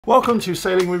Welcome to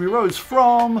Sailing Ruby Roads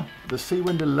from the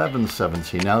Seawind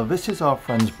 1170. Now this is our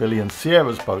friends Billy and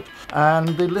Sierra's boat and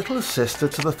the little sister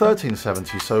to the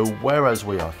 1370. So whereas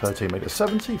we are 13 meter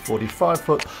 70, 45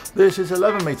 foot, this is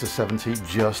 11 meter 70,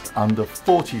 just under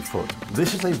 40 foot.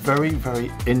 This is a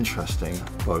very interesting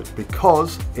boat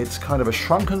because it's kind of a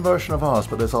shrunken version of ours,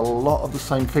 but there's a lot of the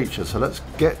same features. So let's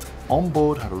get on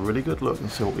board, have a really good look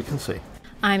and see what we can see.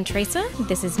 I'm Terysa,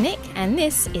 this is Nick, and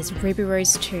this is Ruby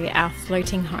Roads 2, our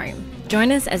floating home.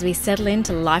 Join us as we settle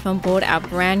into life on board our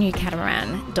brand new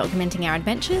catamaran, documenting our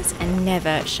adventures and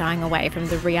never shying away from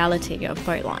the reality of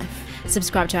boat life.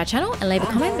 Subscribe to our channel and leave a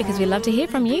comment because we love to hear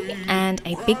from you, and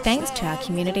a big thanks to our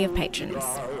community of patrons.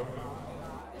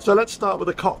 So let's start with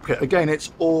the cockpit. Again,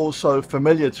 it's all so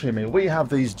familiar to me. We have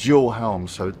these dual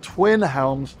helms, so twin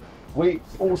helms. We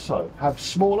also have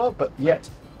smaller, but yet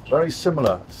very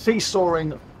similar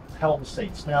seesawing helm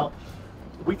seats. Now,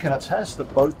 we can attest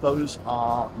that both those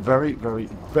are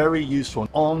very useful.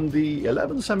 On the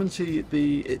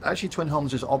 1170, actually twin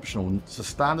helms is optional. The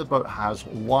standard boat has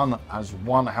one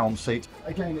helm seat.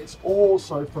 Again, it's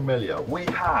also familiar. We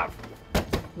have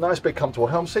nice big comfortable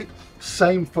helm seat,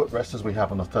 same footrest as we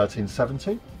have on the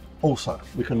 1370. Also,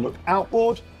 we can look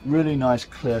outboard, really nice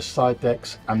clear side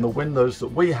decks and the windows that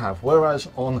we have, whereas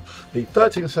on the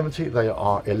 1370 they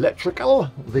are electrical.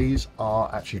 These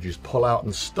are actually just pull out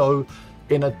and stow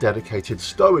in a dedicated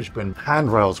stowage bin.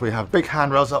 Handrails, we have big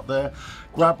handrails up there,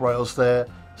 grab rails there,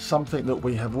 something that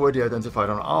we have already identified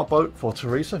on our boat for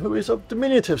Terysa, who is of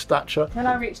diminutive stature. Can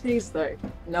I reach these though?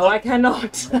 No, I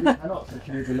cannot. You cannot, so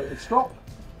you need a little stop.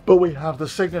 But we have the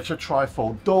signature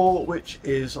trifold door, which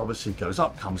is obviously goes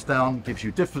up, comes down, gives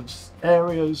you different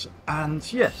areas,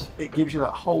 and yes, it gives you that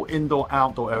whole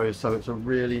indoor-outdoor area, so it's a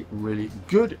really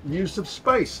good use of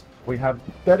space. We have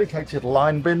dedicated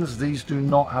line bins. These do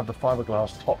not have the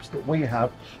fiberglass tops that we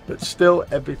have, but still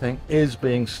everything is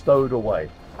being stowed away.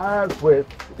 As with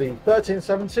the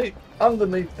 1370,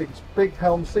 underneath these big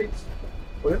helm seats,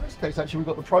 well in this case actually we've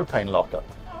got the propane locker.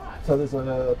 So there's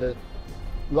the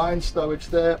line stowage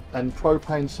there and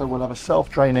propane, so we'll have a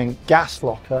self-draining gas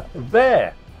locker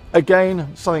there. Again,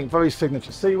 something very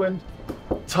signature Seawind,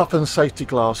 toughened safety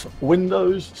glass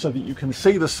windows so that you can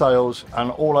see the sails,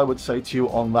 and all I would say to you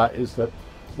on that is that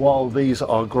while these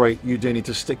are great, you do need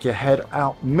to stick your head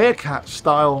out meerkat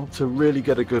style to really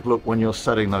get a good look when you're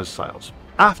setting those sails.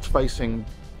 Aft facing,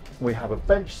 we have a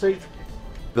bench seat.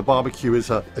 The barbecue is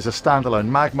a standalone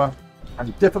Magma,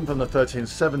 and different than the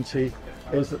 1370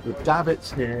 is that the davits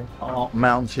here are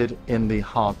mounted in the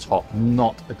hard top,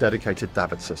 not a dedicated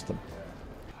davit system.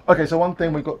 Okay, so one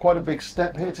thing, we've got quite a big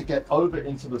step here to get over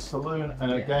into the saloon,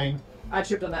 and again, I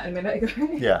tripped on that a minute ago.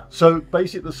 Yeah, so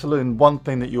basically the saloon, one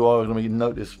thing that you are going to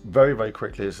notice very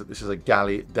quickly is that this is a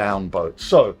galley down boat.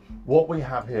 So what we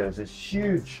have here is this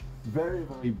huge, very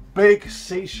big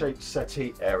C-shaped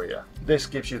settee area. This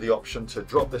gives you the option to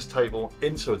drop this table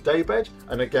into a day bed,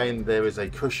 and again there is a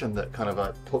cushion that kind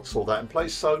of puts all that in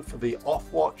place. So for the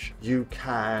off watch you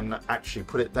can actually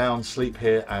put it down, sleep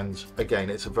here, and again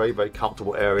it's a very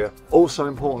comfortable area. Also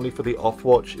importantly for the off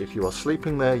watch, if you are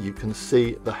sleeping there you can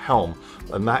see the helm,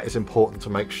 and that is important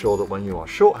to make sure that when you are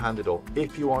short-handed, or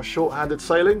if you are short-handed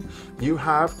sailing, you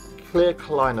have clear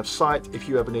line of sight if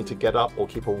you ever need to get up or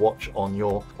keep a watch on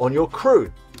your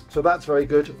crew. So that's very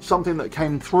good. Something that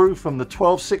came through from the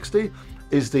 1260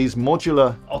 is these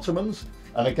modular ottomans,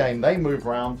 and again they move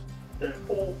around. They're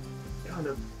all kind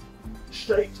of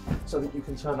shaped so that you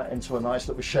can turn that into a nice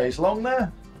little chaise longue there,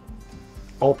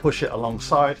 or push it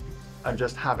alongside and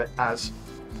just have it as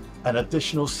an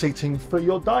additional seating for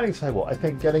your dining table. I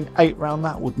think getting 8 round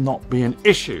that would not be an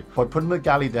issue. By putting the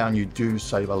galley down you do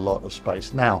save a lot of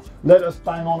space. Now let us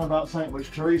bang on about something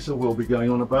which Terysa will be going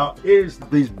on about, is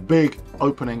these big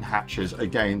opening hatches.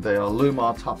 Again, they are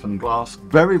Lumar toughened glass,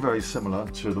 very similar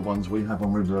to the ones we have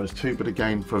on Ruby Roads 2, but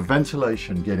again for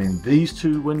ventilation, getting these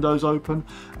two windows open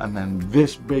and then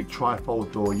this big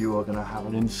trifold door, you are going to have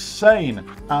an insane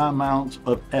amount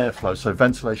of airflow. So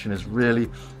ventilation is really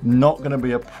not going to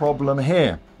be a problem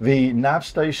here. The nav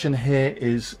station here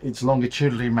it's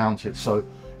longitudinally mounted, so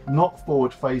not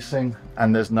forward facing,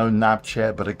 and there's no nav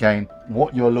chair, but again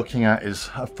what you're looking at is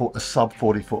a sub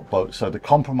 40 foot boat. So the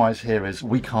compromise here is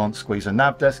we can't squeeze a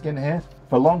nav desk in here.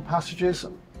 For long passages,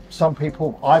 some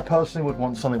people, I personally would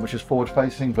want something which is forward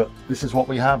facing, but this is what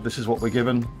we have, this is what we're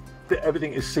given.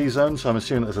 Everything is C-zone, so I'm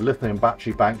assuming there's a lithium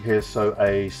battery bank here, so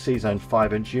a C-zone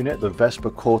 5-inch unit, the Vespa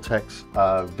Cortex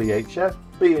VHF.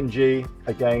 B&G,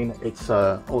 again, it's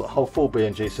a whole full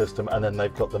B&G system, and then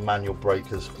they've got the manual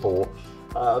breakers for,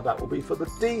 that will be for the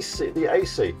DC, the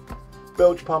AC.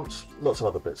 bilge pumps, lots of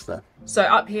other bits there. So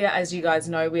up here, as you guys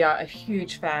know, we are a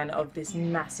huge fan of this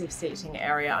massive seating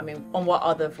area. I mean, on what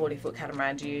other 40-foot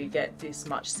catamaran do you get this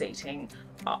much seating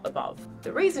up above?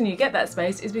 The reason you get that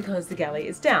space is because the galley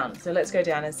is down. So let's go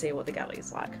down and see what the galley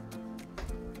is like.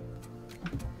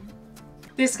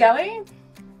 This galley,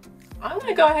 I'm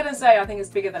going to go ahead and say I think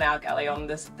it's bigger than our galley on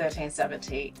this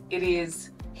 1370. It is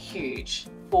huge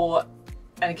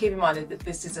and keep in mind that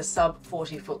this is a sub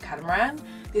 40-foot catamaran.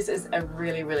 This is a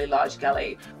really, really large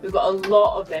galley. We've got a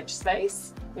lot of bench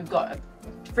space. We've got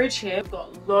a fridge here. We've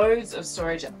got loads of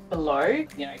storage below,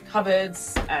 you know,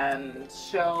 cupboards and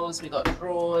shelves. We've got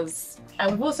drawers.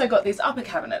 And we've also got these upper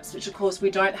cabinets, which of course we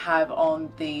don't have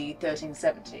on the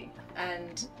 1370.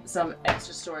 And some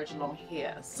extra storage along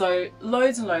here. So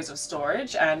loads and loads of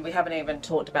storage, and we haven't even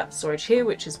talked about the storage here,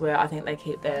 which is where I think they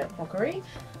keep their crockery.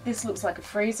 This looks like a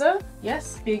freezer.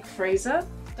 Yes, big freezer.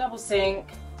 Double sink,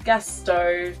 gas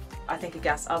stove, I think a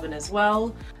gas oven as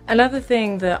well. Another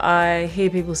thing that I hear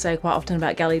people say quite often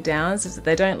about galley downs is that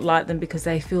they don't like them because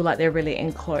they feel like they're really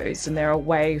enclosed and they're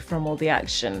away from all the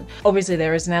action. Obviously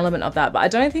there is an element of that, but I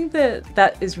don't think that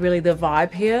that is really the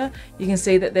vibe here. You can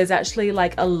see that there's actually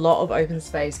like a lot of open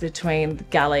space between the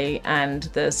galley and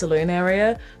the saloon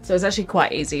area. So it's actually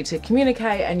quite easy to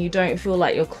communicate and you don't feel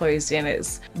like you're closed in.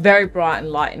 It's very bright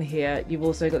and light in here. You've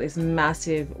also got this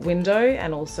massive window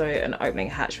and also an opening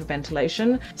hatch for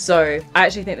ventilation. So I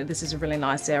actually think that this is a really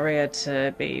nice area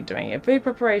to be doing your food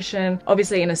preparation.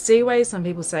 Obviously in a seaway, some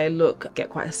people say, look, I get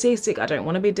quite seasick. I don't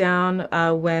want to be down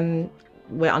when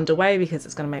we're underway because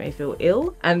it's going to make me feel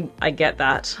ill. And I get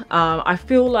that. I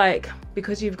feel like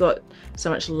because you've got so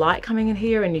much light coming in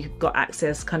here and you've got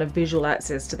access, kind of visual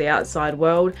access to the outside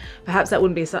world, perhaps that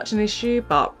wouldn't be such an issue,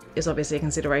 but it's obviously a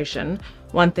consideration.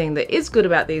 One thing that is good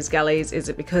about these galleys is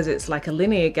that because it's like a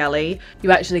linear galley,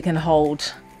 you actually can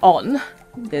hold on.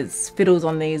 There's fiddles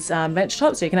on these bench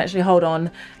tops, so you can actually hold on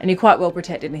and you're quite well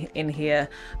protected in here.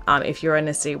 If you're in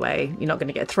a seaway, you're not going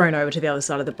to get thrown over to the other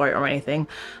side of the boat or anything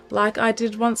like I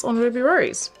did once on Ruby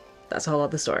Rose. That's a whole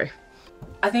other story.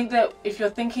 I think that if you're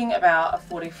thinking about a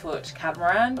 40-foot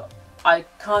catamaran, I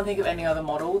can't think of any other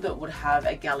model that would have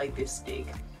a galley this big.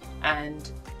 And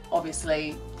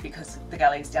obviously because the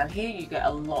galley's down here, you get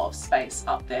a lot of space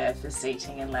up there for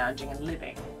seating and lounging and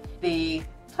living. The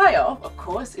play-off, of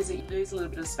course, is that you lose a little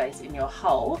bit of space in your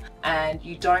hull and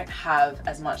you don't have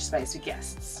as much space for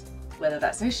guests. Whether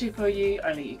that's an issue for you,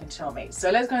 only you can tell me. So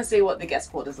let's go and see what the guest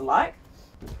quarters are like.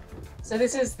 So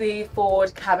this is the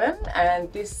forward cabin,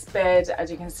 and this bed, as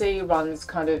you can see, runs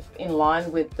kind of in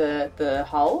line with the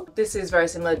hull. This is very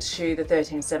similar to the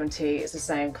 1370. It's the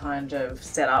same kind of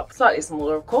setup, slightly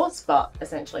smaller of course, but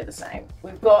essentially the same.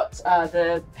 We've got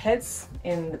the heads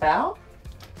in the bow.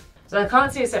 So I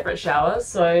can't see a separate shower,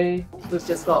 so we've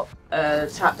just got a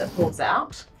tap that pulls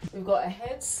out. We've got a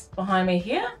heads behind me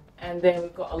here, and then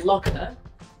we've got a locker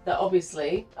that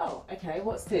obviously, oh, okay,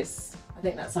 what's this? I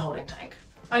think that's a holding tank.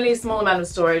 Only a small amount of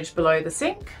storage below the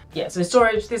sink. Yeah, so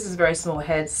storage, this is very small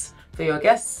heads for your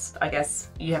guests. I guess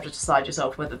you have to decide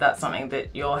yourself whether that's something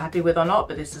that you're happy with or not,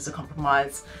 but this is a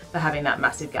compromise for having that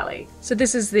massive galley. So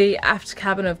this is the aft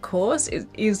cabin, of course. It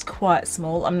is quite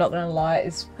small, I'm not gonna lie.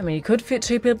 I mean, you could fit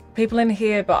two people in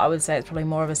here, but I would say it's probably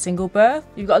more of a single berth.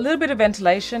 You've got a little bit of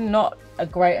ventilation, not a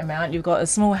great amount. You've got a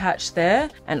small hatch there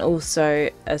and also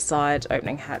a side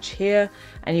opening hatch here.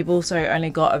 And you've also only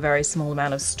got a very small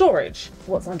amount of storage.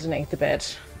 What's underneath the bed?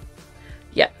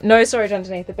 Yeah, no storage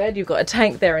underneath the bed. You've got a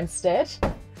tank there instead.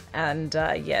 And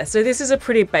yeah, so this is a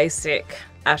pretty basic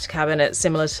aft cabinet,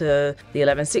 similar to the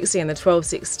 1160 and the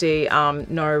 1260.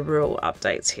 No real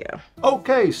updates here.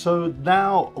 Okay, so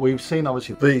now we've seen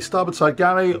obviously the starboard side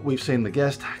galley, we've seen the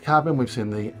guest cabin, we've seen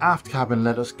the aft cabin.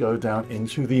 Let us go down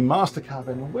into the master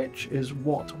cabin, which is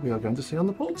what we are going to see on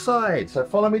the port side. So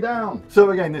follow me down.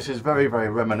 So again, this is very, very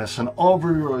reminiscent of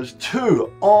Ruby Rose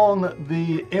 2. On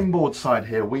the inboard side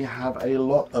here, we have a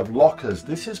lot of lockers.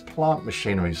 This is plant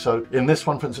machinery. So in this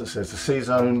one, for instance, there's the C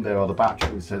zone, there are the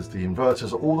batteries, there's the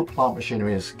inverters, all the plant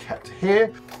machinery is kept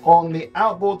here. On the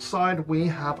outboard side, we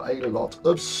have a lot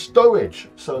of stowage.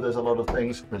 So there's a lot of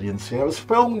things, Brilliant Sierra's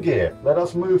film gear. Let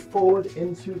us move forward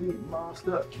into the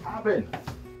master cabin.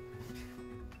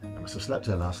 I must have slept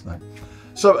here last night.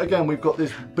 So again, we've got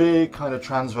this big kind of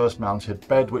transverse mounted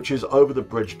bed, which is over the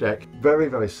bridge deck, very,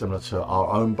 very similar to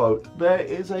our own boat. There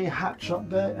is a hatch up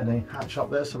there and a hatch up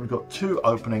there. So we've got two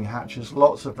opening hatches,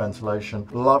 lots of ventilation,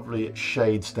 lovely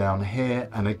shades down here.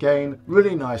 And again,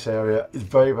 really nice area. It's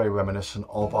very, very reminiscent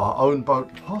of our own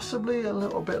boat, possibly a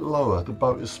little bit lower. The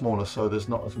boat is smaller, so there's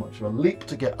not as much of a leap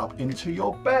to get up into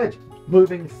your bed.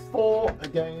 Moving forward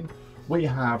again, we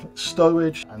have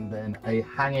stowage and then a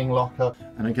hanging locker.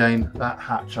 And again, that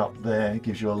hatch up there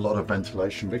gives you a lot of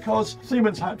ventilation because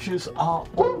Seawind's hatches are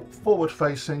all forward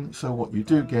facing. So what you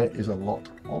do get is a lot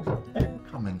of air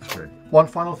coming through. One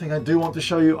final thing I do want to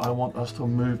show you, I want us to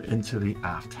move into the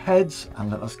aft heads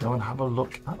and let us go and have a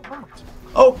look at that.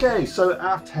 Okay, so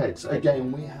aft heads.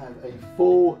 Again, we have a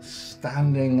full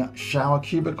standing shower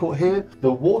cubicle here.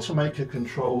 The water maker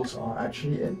controls are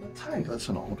actually in the tank. That's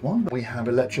an old one. We have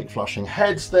electric flushing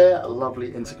heads there, a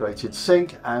lovely integrated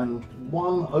sink, and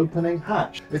one opening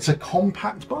hatch. It's a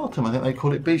compact bathroom. I think they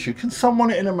call it Bijou. Can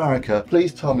someone in America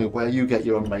please tell me where you get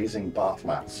your amazing bath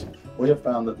mats? We have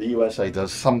found that the USA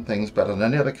does some things better than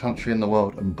any other country in the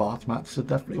world, and bath mats are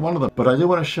definitely one of them. But I do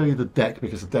want to show you the deck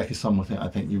because the deck is something I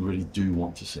think you really do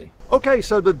want to see. Okay,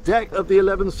 so the deck of the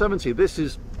 1170,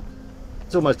 it's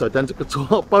almost identical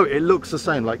to our boat. It looks the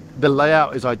same, like the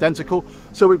layout is identical.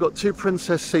 So we've got two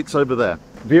princess seats over there.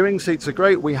 Viewing seats are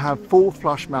great. We have full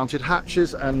flush mounted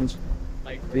hatches and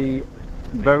the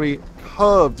very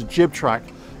curved jib track.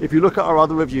 If you look at our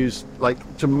other reviews, like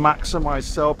to maximize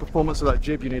sail performance of that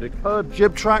jib, you need a curved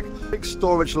jib track. Big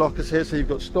storage lockers here, so you've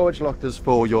got storage lockers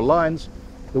for your lines,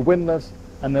 the windlass,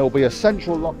 and there will be a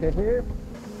central locker here.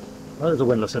 Oh, there's a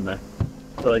windlass in there.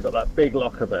 So they've got that big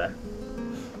locker there.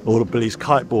 All of Billy's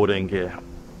kiteboarding gear.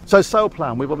 So sail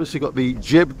plan, we've obviously got the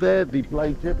jib there, the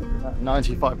blade jib,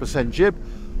 95% jib,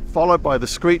 followed by the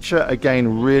screecher,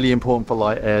 again really important for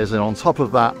light airs, and on top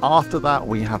of that, after that,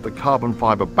 we have the carbon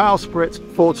fiber bowsprit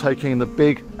for taking the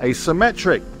big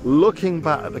asymmetric. Looking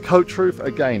back at the coach roof,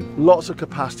 again, lots of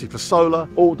capacity for solar,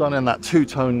 all done in that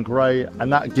two-tone grey,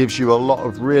 and that gives you a lot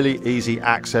of really easy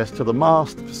access to the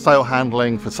mast, for sail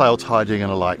handling, for sail tidying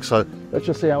and the like. So let's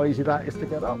just see how easy that is to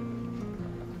get up.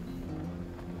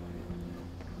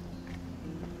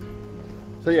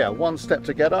 So yeah, one step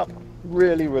to get up.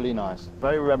 Really, really nice.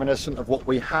 Very reminiscent of what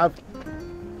we have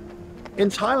in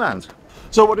Thailand.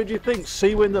 So what did you think?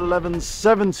 Seawind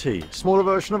 1170, smaller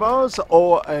version of ours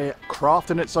or a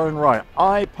craft in its own right?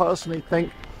 I personally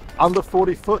think under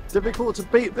 40 foot, difficult to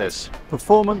beat this.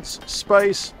 Performance,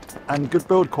 space, and good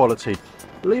build quality.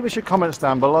 Leave us your comments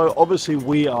down below. Obviously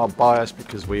we are biased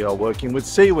because we are working with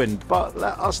Seawind, but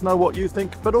let us know what you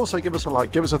think, but also give us a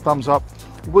like, give us a thumbs up.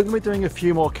 We're going to be doing a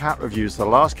few more cat reviews. The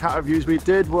last cat reviews we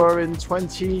did were in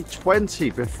 2020,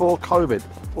 before COVID.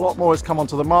 A lot more has come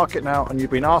onto the market now and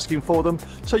you've been asking for them.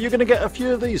 So you're going to get a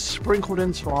few of these sprinkled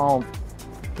into our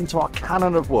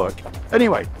canon of work.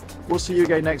 Anyway, we'll see you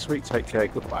again next week. Take care.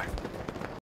 Goodbye.